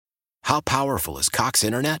How powerful is Cox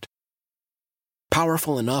Internet?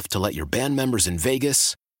 Powerful enough to let your band members in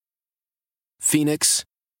Vegas, Phoenix,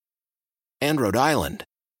 and Rhode Island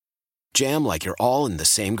jam like you're all in the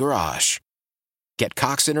same garage. Get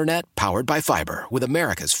Cox Internet powered by fiber with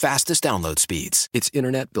America's fastest download speeds. It's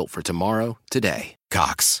internet built for tomorrow, today.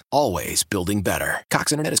 Cox, always building better.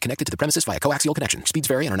 Cox Internet is connected to the premises via coaxial connection. Speeds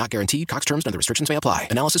vary and are not guaranteed. Cox terms and other restrictions may apply.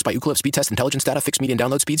 Analysis by Ookla Speed Test Intelligence Data. Fixed median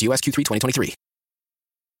download speeds. US Q3 2023.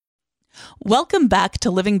 Welcome back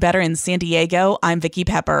to Living Better in San Diego. I'm Vicki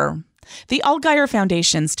Pepper. The Allgire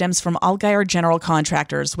Foundation stems from Allgire General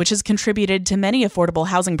Contractors, which has contributed to many affordable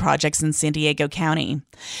housing projects in San Diego County.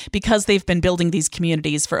 Because they've been building these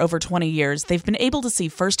communities for over 20 years, they've been able to see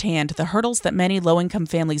firsthand the hurdles that many low-income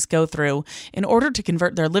families go through in order to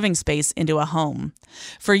convert their living space into a home.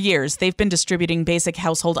 For years, they've been distributing basic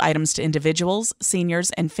household items to individuals, seniors,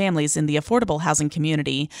 and families in the affordable housing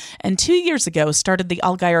community, and 2 years ago started the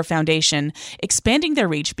Allgire Foundation, expanding their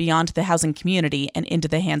reach beyond the housing community and into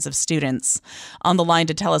the hands of students. On the line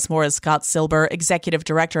to tell us more is Scott Silber, Executive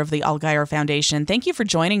Director of the Allgire Foundation. Thank you for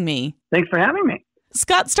joining me. Thanks for having me.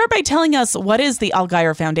 Scott, start by telling us, what is the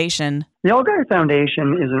Allgire Foundation? The Allgire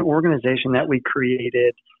Foundation is an organization that we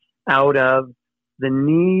created out of the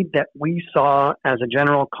need that we saw as a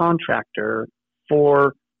general contractor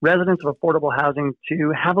for residents of affordable housing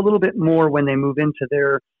to have a little bit more when they move into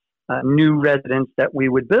their new residence that we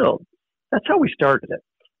would build. That's how we started it.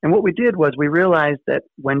 And what we did was we realized that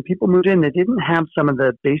when people moved in, they didn't have some of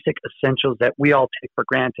the basic essentials that we all take for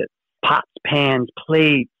granted. Pots, pans,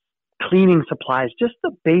 plates, cleaning supplies, just the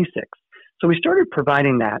basics. So we started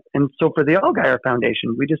providing that. And so for the Allgire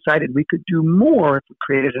Foundation, we decided we could do more if we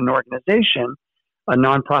created an organization, a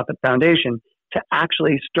nonprofit foundation, to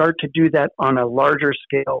actually start to do that on a larger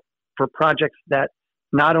scale for projects that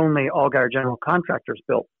not only Allgire General Contractors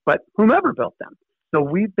built, but whomever built them. So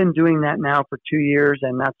we've been doing that now for 2 years,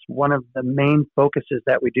 and that's one of the main focuses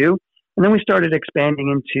that we do. And then we started expanding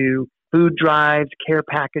into food drives, care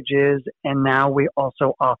packages, and now we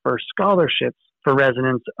also offer scholarships for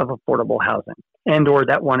residents of affordable housing and or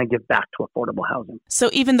that want to give back to affordable housing. So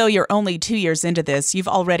even though you're only 2 years into this, you've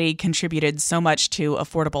already contributed so much to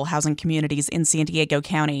affordable housing communities in San Diego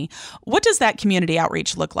County. What does that community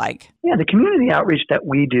outreach look like? Yeah, the community outreach that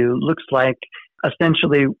we do looks like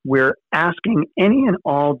essentially we're asking any and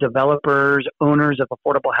all developers, owners of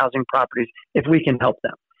affordable housing properties, if we can help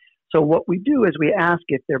them. So what we do is we ask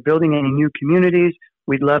if they're building any new communities.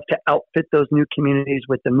 We'd love to outfit those new communities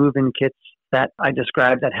with the move-in kits that I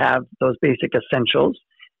described that have those basic essentials.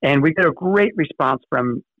 And we get a great response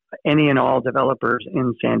from any and all developers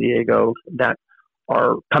in San Diego that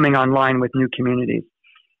are coming online with new communities.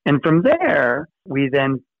 And from there, we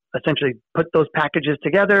then essentially put those packages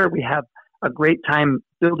together. We have a great time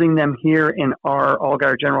building them here in our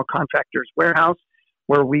Allgire General Contractors warehouse,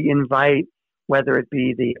 where we invite, whether it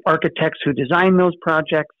be the architects who design those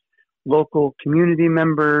projects, local community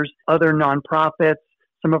members, other nonprofits,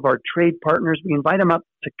 some of our trade partners, we invite them up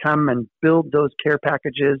to come and build those care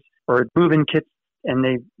packages or move-in kits, and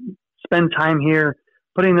they spend time here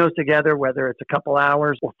putting those together, whether it's a couple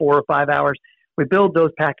hours or 4 or 5 hours. We build those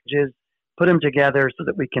packages, put them together so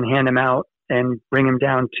that we can hand them out and bring them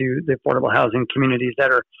down to the affordable housing communities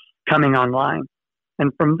that are coming online.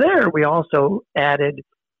 And from there, we also added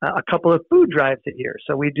a couple of food drives a year.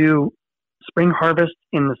 So we do Spring Harvest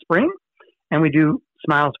in the spring, and we do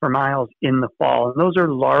Smiles for Miles in the fall. And those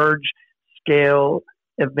are large-scale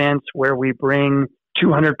events where we bring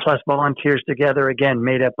 200-plus volunteers together, again,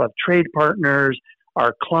 made up of trade partners,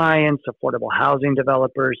 our clients, affordable housing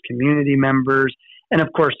developers, community members, and, of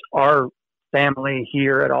course, our family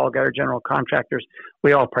here at Allgire General Contractors.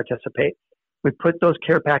 We all participate. We put those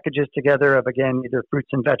care packages together of, again, either fruits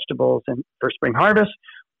and vegetables and for Spring Harvest,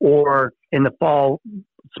 or in the fall,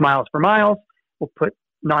 Smiles for Miles. We'll put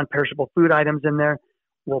non-perishable food items in there.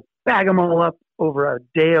 We'll bag them all up over a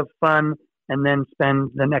day of fun and then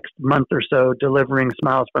spend the next month or so delivering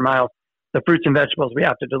Smiles for Miles. The fruits and vegetables we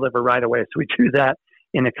have to deliver right away, so we do that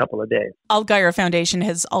in a couple of days. Allgire Foundation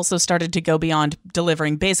has also started to go beyond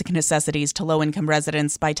delivering basic necessities to low-income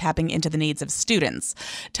residents by tapping into the needs of students.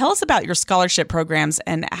 Tell us about your scholarship programs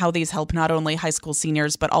and how these help not only high school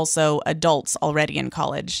seniors, but also adults already in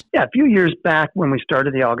college. Yeah, a few years back when we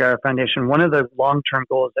started the Allgire Foundation, one of the long-term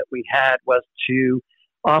goals that we had was to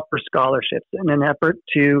offer scholarships in an effort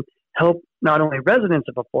to help not only residents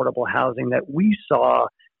of affordable housing that we saw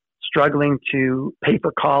struggling to pay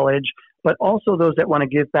for college, but also those that want to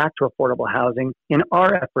give back to affordable housing in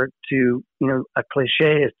our effort to, a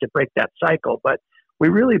cliche is to break that cycle. But we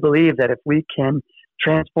really believe that if we can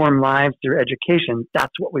transform lives through education,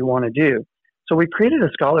 that's what we want to do. So we created a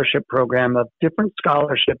scholarship program of different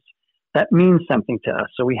scholarships that mean something to us.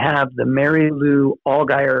 So we have the Mary Lou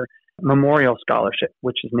Allgire Memorial Scholarship,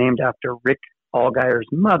 which is named after Rick Allgire's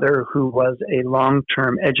mother, who was a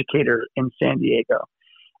long-term educator in San Diego.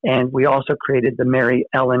 And we also created the Mary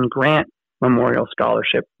Ellen Grant Memorial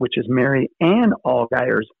Scholarship, which is Mary Ann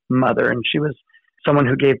Allgire's mother. And she was someone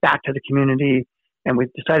who gave back to the community. And we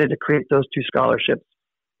decided to create those two scholarships.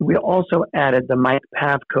 We also added the Mike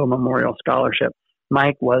Pavko Memorial Scholarship.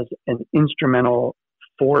 Mike was an instrumental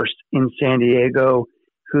force in San Diego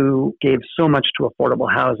who gave so much to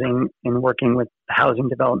affordable housing in working with housing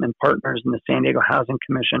development partners in the San Diego Housing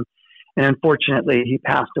Commission. And unfortunately, he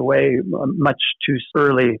passed away much too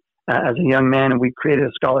early as a young man, and we created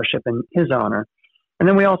a scholarship in his honor. And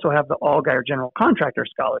then we also have the Allgire General Contractor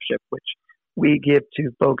Scholarship, which we give to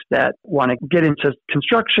folks that want to get into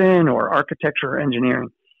construction or architecture or engineering.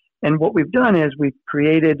 And what we've done is we've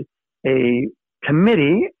created a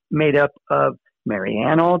committee made up of Mary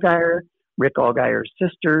Ann Allgire, Rick Allgire's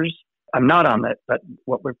sisters. I'm not on that, but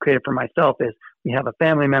what we've created for myself is we have a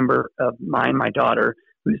family member of mine, my daughter,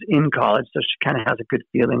 who's in college, so she kind of has a good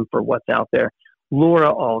feeling for what's out there.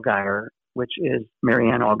 Laura Allgire, which is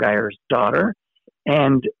Mary Ann Allgire's daughter,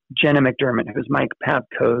 and Jenna McDermott, who's Mike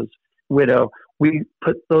Pavko's widow. We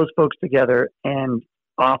put those folks together and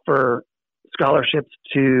offer scholarships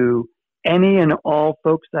to any and all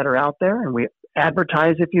folks that are out there, and we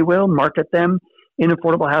advertise, if you will, market them in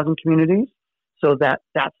affordable housing communities, so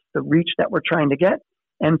that's the reach that we're trying to get.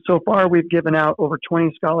 And so far, we've given out over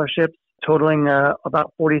 20 scholarships, totaling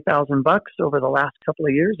about $40,000 over the last couple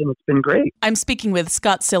of years, and it's been great. I'm speaking with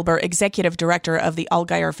Scott Silber, Executive Director of the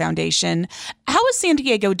Allgire Foundation. How is San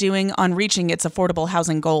Diego doing on reaching its affordable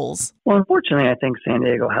housing goals? Well, unfortunately, I think San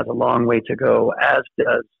Diego has a long way to go, as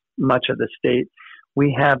does much of the state.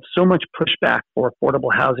 We have so much pushback for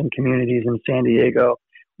affordable housing communities in San Diego,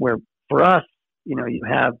 where for us, you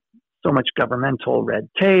have so much governmental red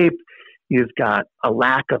tape. You've got a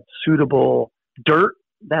lack of suitable dirt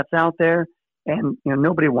that's out there. And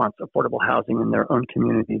nobody wants affordable housing in their own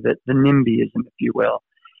community, the NIMBYism, if you will.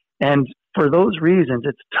 And for those reasons,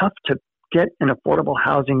 it's tough to get an affordable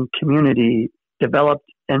housing community developed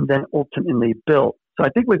and then ultimately built. So I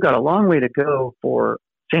think we've got a long way to go for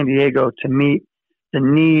San Diego to meet the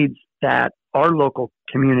needs that our local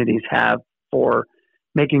communities have for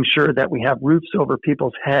making sure that we have roofs over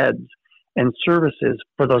people's heads and services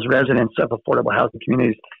for those residents of affordable housing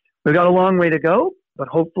communities. We've got a long way to go, but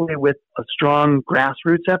hopefully with a strong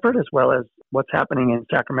grassroots effort, as well as what's happening in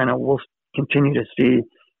Sacramento, we'll continue to see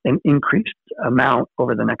an increased amount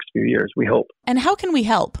over the next few years, we hope. And how can we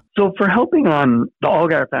help? So for helping on the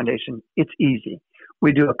Allgire Foundation, it's easy.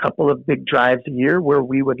 We do a couple of big drives a year where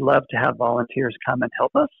we would love to have volunteers come and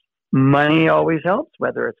help us. Money always helps,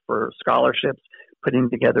 whether it's for scholarships, putting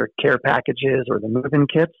together care packages, or the move-in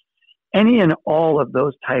kits. Any and all of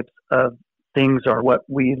those types of things are what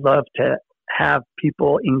we love to have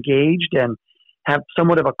people engaged and have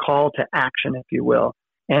somewhat of a call to action, if you will.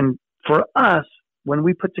 And for us, when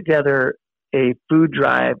we put together a food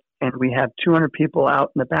drive and we have 200 people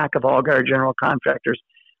out in the back of Allgire General Contractors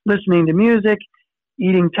listening to music,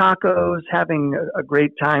 eating tacos, having a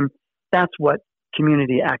great time, that's what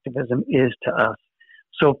community activism is to us.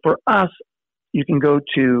 So for us, you can go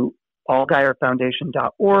to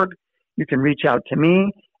allgirefoundation.org. You can reach out to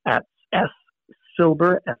me at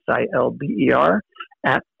ssilber, S-I-L-B-E-R,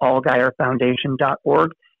 at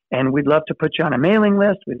allgirefoundation.org. And we'd love to put you on a mailing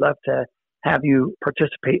list. We'd love to have you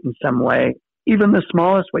participate in some way, even the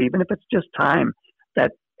smallest way, even if it's just time,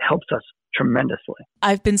 that helps us tremendously.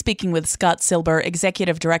 I've been speaking with Scott Silber,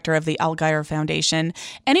 Executive Director of the Allgire Foundation.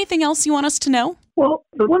 Anything else you want us to know? Well,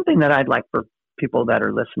 the one thing that I'd like for people that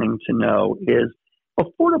are listening to know is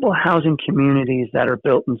affordable housing communities that are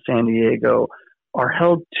built in San Diego are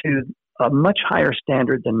held to a much higher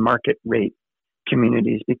standard than market rate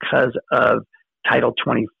communities because of Title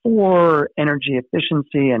 24, energy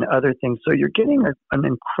efficiency, and other things. So you're getting an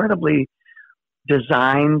incredibly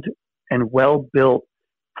designed and well-built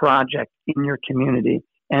project in your community.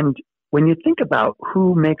 And when you think about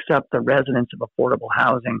who makes up the residents of affordable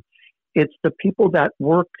housing, it's the people that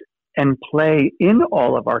work and play in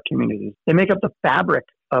all of our communities. They make up the fabric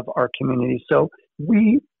of our communities. So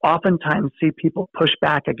we oftentimes see people push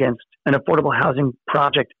back against an affordable housing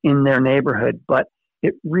project in their neighborhood, but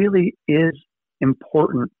it really is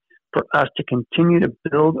important for us to continue to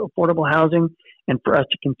build affordable housing and for us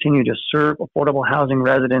to continue to serve affordable housing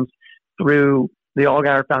residents through the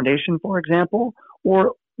Allgire Foundation, for example,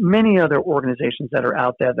 or many other organizations that are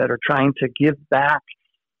out there that are trying to give back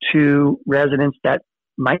to residents that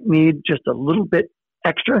might need just a little bit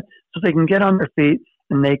extra so they can get on their feet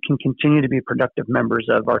and they can continue to be productive members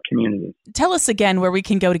of our community. Tell us again where we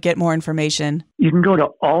can go to get more information. You can go to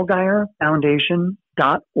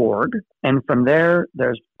allgirefoundation.org, and from there,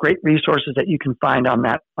 there's great resources that you can find on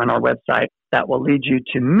our website that will lead you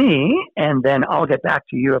to me, and then I'll get back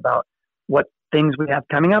to you about what things we have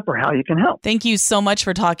coming up or how you can help. Thank you so much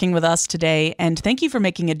for talking with us today, and thank you for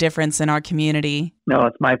making a difference in our community. No,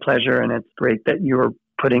 it's my pleasure, and it's great that you're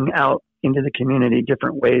putting out into the community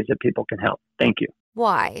different ways that people can help. Thank you.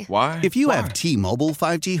 Why? If you have T-Mobile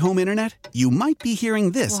 5G home internet, you might be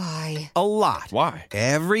hearing this a lot. Why?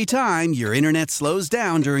 Every time your internet slows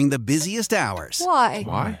down during the busiest hours.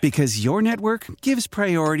 Why? Because your network gives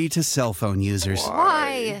priority to cell phone users.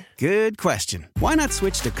 Why? Good question. Why not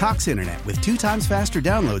switch to Cox Internet with 2 times faster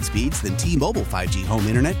download speeds than T-Mobile 5G home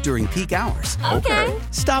internet during peak hours? Okay.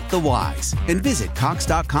 Stop the whys and visit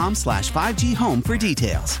cox.com/5G home for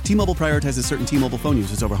details. T-Mobile prioritizes certain T-Mobile phone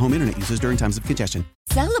users over home internet users during times of congestion.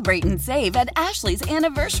 Celebrate and save at Ashley's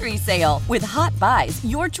Anniversary Sale. With Hot Buys,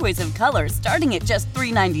 your choice of colors starting at just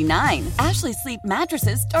 $3.99. Ashley Sleep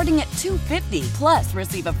mattresses starting at $2.50. Plus,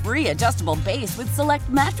 receive a free adjustable base with select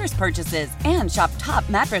mattress purchases. And shop top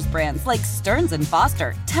mattress brands like Stearns &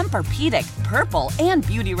 Foster, Tempur-Pedic, Purple, and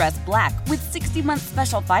Beautyrest Black with 60-month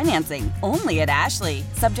special financing. Only at Ashley.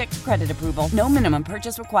 Subject to credit approval. No minimum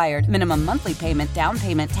purchase required. Minimum monthly payment, down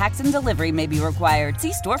payment, tax, and delivery may be required.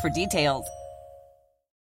 See store for details.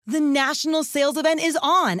 The national sales event is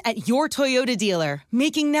on at your Toyota dealer,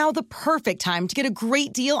 making now the perfect time to get a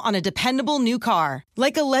great deal on a dependable new car.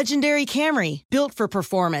 Like a legendary Camry, built for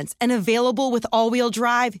performance and available with all-wheel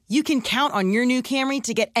drive, you can count on your new Camry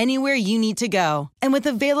to get anywhere you need to go. And with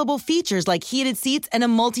available features like heated seats and a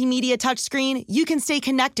multimedia touchscreen, you can stay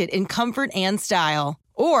connected in comfort and style.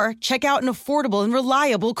 Or check out an affordable and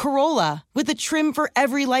reliable Corolla with a trim for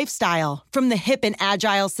every lifestyle. From the hip and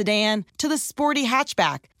agile sedan to the sporty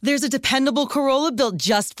hatchback, there's a dependable Corolla built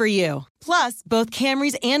just for you. Plus, both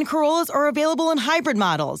Camrys and Corollas are available in hybrid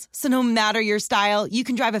models, so no matter your style, you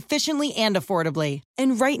can drive efficiently and affordably.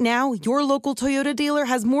 And right now, your local Toyota dealer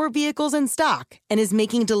has more vehicles in stock and is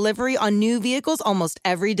making delivery on new vehicles almost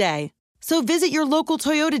every day. So visit your local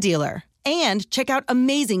Toyota dealer. And check out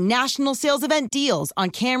amazing national sales event deals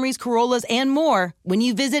on Camrys, Corollas, and more when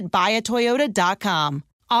you visit buyatoyota.com.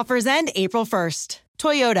 Offers end April 1st.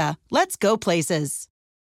 Toyota, let's go places.